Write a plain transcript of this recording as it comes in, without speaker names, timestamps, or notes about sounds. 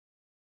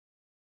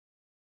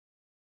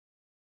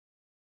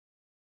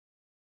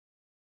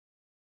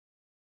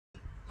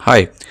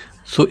Hi,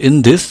 so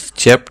in this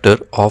chapter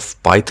of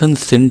Python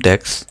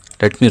syntax,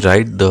 let me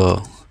write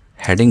the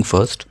heading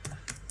first,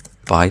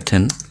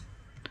 Python,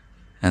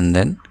 and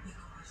then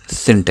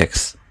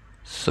syntax.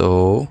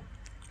 So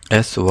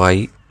syntax.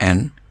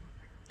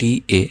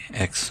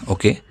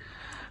 Okay.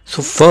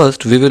 So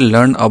first we will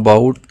learn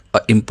about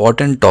an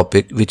important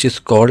topic which is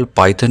called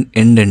Python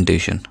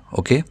indentation.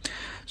 Okay.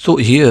 So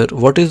here,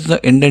 what is the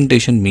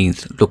indentation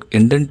means? Look,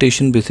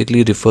 indentation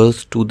basically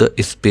refers to the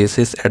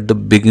spaces at the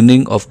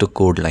beginning of the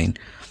code line.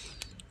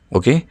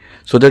 Okay,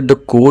 so that the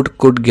code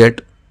could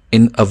get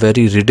in a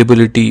very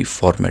readability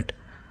format.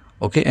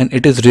 Okay, and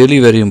it is really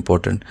very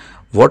important.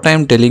 What I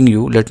am telling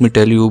you, let me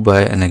tell you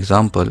by an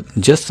example.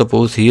 Just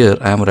suppose here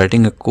I am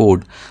writing a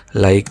code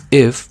like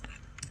if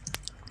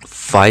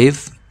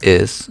 5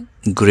 is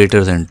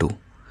greater than 2,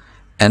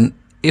 and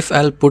if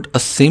I'll put a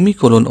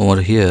semicolon over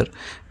here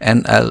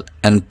and I'll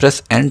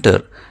press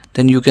enter,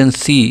 then you can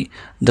see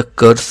the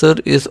cursor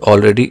is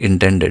already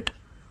intended.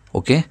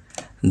 Okay,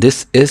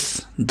 this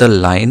is the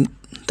line,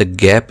 the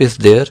gap is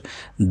there.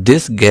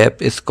 This gap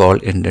is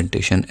called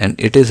indentation, and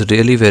it is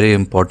really very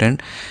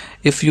important.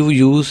 If you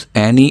use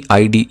any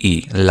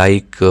IDE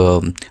like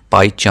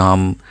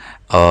PyCharm,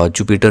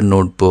 Jupyter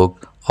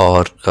Notebook,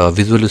 or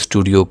Visual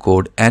Studio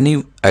Code,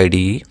 any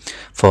IDE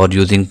for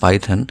using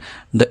Python,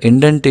 the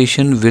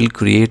indentation will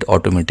create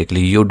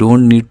automatically. You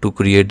don't need to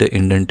create the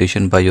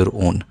indentation by your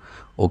own.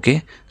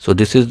 Okay, so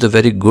this is the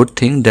very good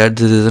thing.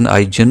 That's the reason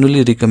I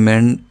generally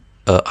recommend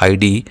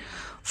IDE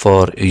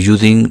for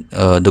using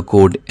the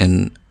code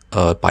in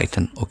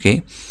Python.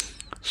 Okay,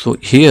 so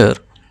here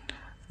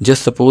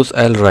just suppose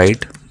I'll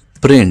write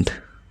print.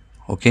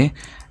 Okay,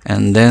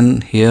 and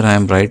then here I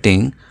am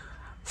writing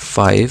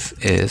 5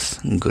 is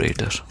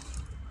greater.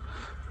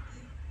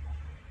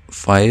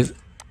 5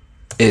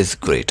 is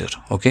greater.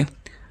 Okay,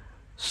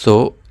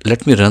 so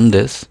let me run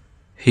this.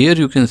 Here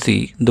you can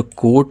see the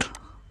code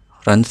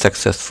runs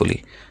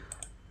successfully.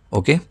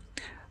 Okay,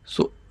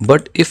 so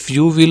but if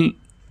you will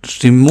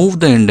remove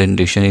the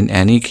indentation in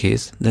any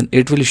case, then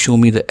it will show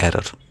me the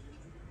error,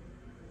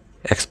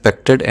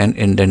 expected and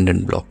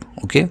indented block.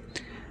 Okay,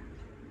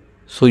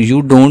 so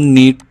you don't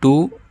need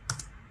to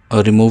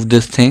remove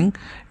this thing.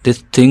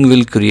 This thing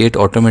will create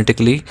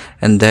automatically,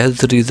 and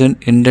that's the reason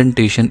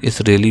indentation is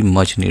really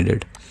much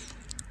needed.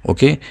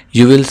 Okay,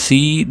 you will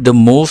see the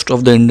most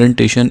of the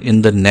indentation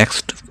in the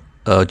next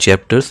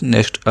chapters,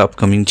 next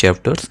upcoming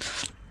chapters.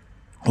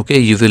 Okay,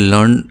 you will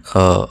learn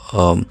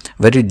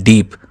very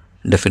deep,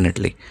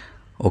 definitely.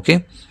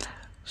 Okay,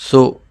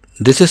 so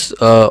this is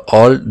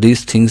all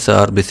these things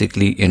are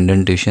basically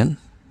indentation.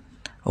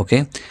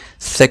 Okay,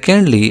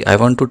 secondly, I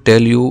want to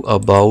tell you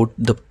about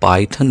the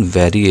Python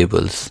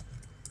variables.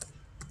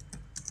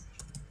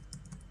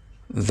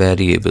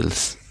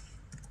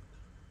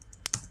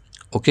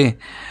 Okay,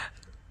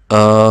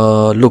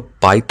 look,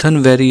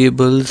 Python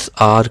variables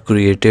are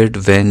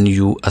created when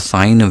you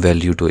assign a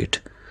value to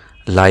it.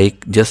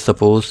 Like just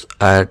suppose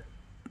I had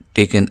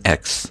taken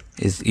x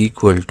is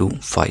equal to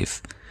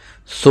 5.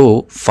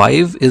 So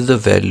 5 is the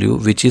value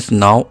which is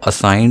now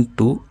assigned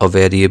to a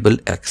variable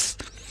x,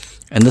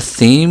 and the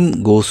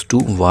same goes to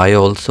y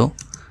also.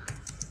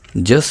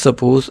 Just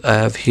suppose I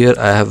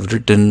have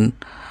written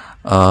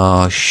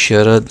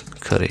Sharad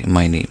Khare,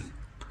 my name.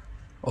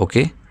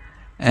 Okay,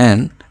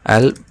 and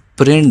I'll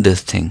print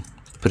this thing,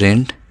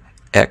 print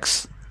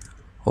x.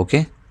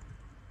 Okay,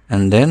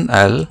 and then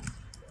I'll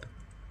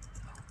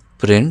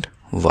print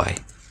y,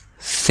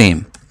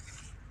 same.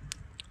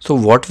 So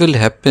what will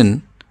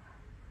happen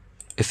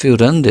if you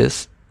run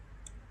this?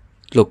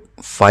 Look,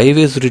 5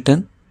 is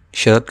written,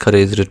 Sharad Khare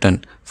is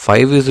written.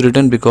 5 is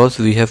written because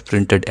we have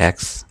printed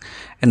x,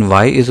 and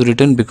y is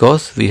written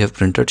because we have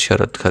printed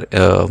Sharad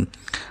Khare.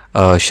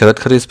 Sharad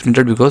Khare is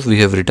printed because we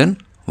have written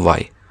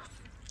y.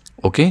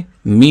 Okay,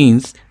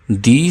 means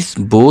these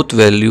both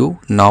value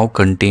now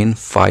contain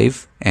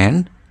 5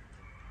 and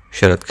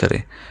Sharad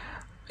Khare.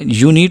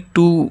 You need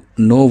to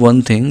know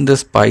one thing: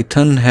 this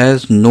Python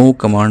has no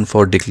command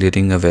for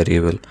declaring a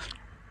variable,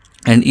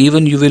 and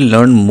even you will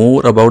learn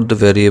more about the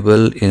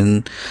variable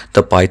in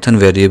the Python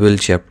variable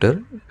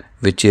chapter,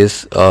 which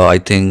is I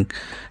think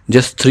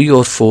just 3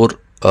 or 4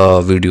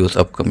 videos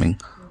upcoming.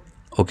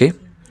 Okay,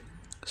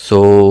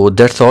 so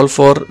that's all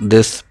for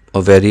this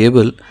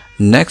variable.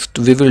 Next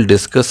we will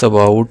discuss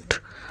about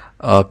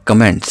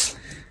comments.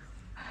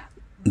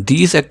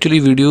 These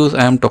actually videos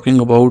I am talking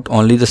about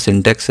only the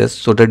syntaxes,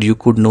 so that you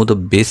could know the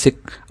basic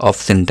of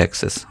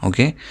syntaxes.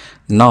 Okay,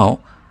 now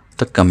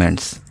the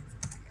comments,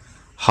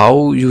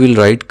 how you will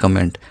write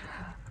comment.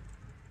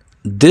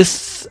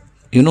 This,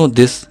 you know,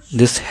 this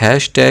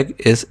hashtag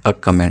is a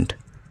comment.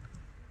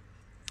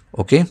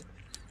 Okay,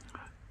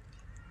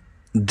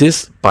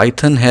 this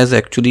Python has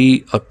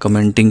actually a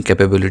commenting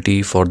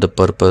capability for the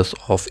purpose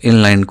of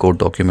inline code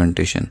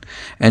documentation,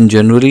 and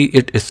generally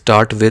it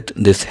start with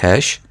this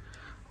hash.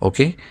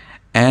 Okay,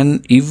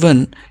 and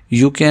even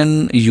you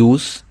can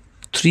use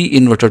 3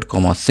 inverted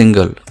commas,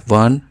 single,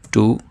 1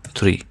 2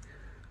 3.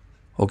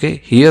 Okay,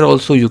 here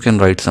also you can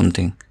write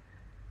something.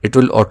 it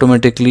will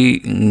automatically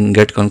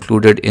get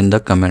concluded in the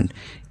comment.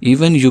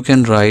 Even you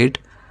can write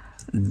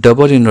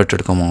double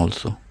inverted comma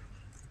also,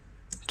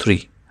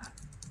 3.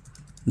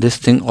 This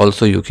thing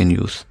also you can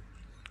use.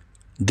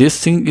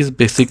 This thing is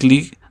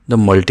basically the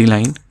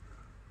multi-line.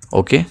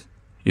 Okay,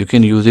 you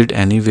can use it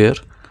anywhere.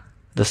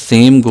 The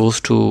same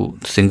goes to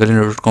single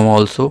inverted comma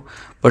also,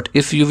 but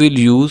if you will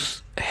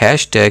use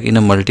hashtag in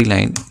a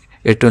multi-line,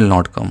 it will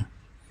not come.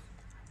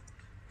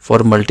 For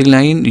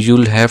multi-line,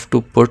 you'll have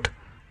to put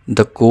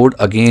the code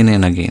again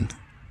and again,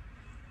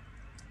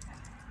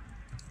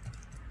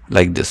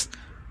 like this.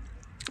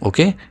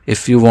 Okay,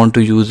 if you want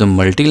to use a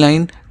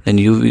multi-line, then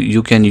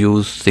you can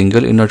use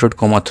single inverted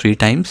comma 3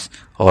 times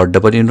or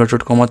double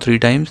inverted comma 3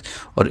 times,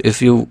 or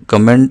if you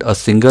comment a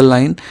single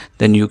line,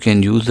 then you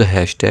can use the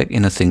hashtag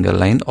in a single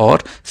line, or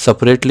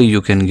separately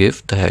you can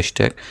give the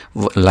hashtag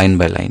line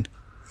by line.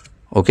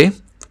 Okay,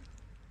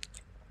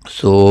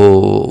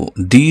 so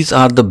these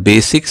are the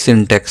basic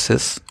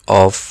syntaxes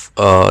of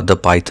the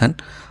Python.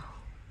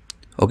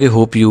 Okay,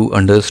 hope you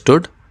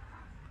understood.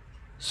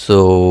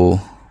 So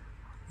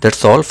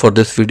that's all for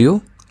this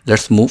video.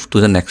 Let's move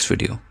to the next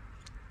video.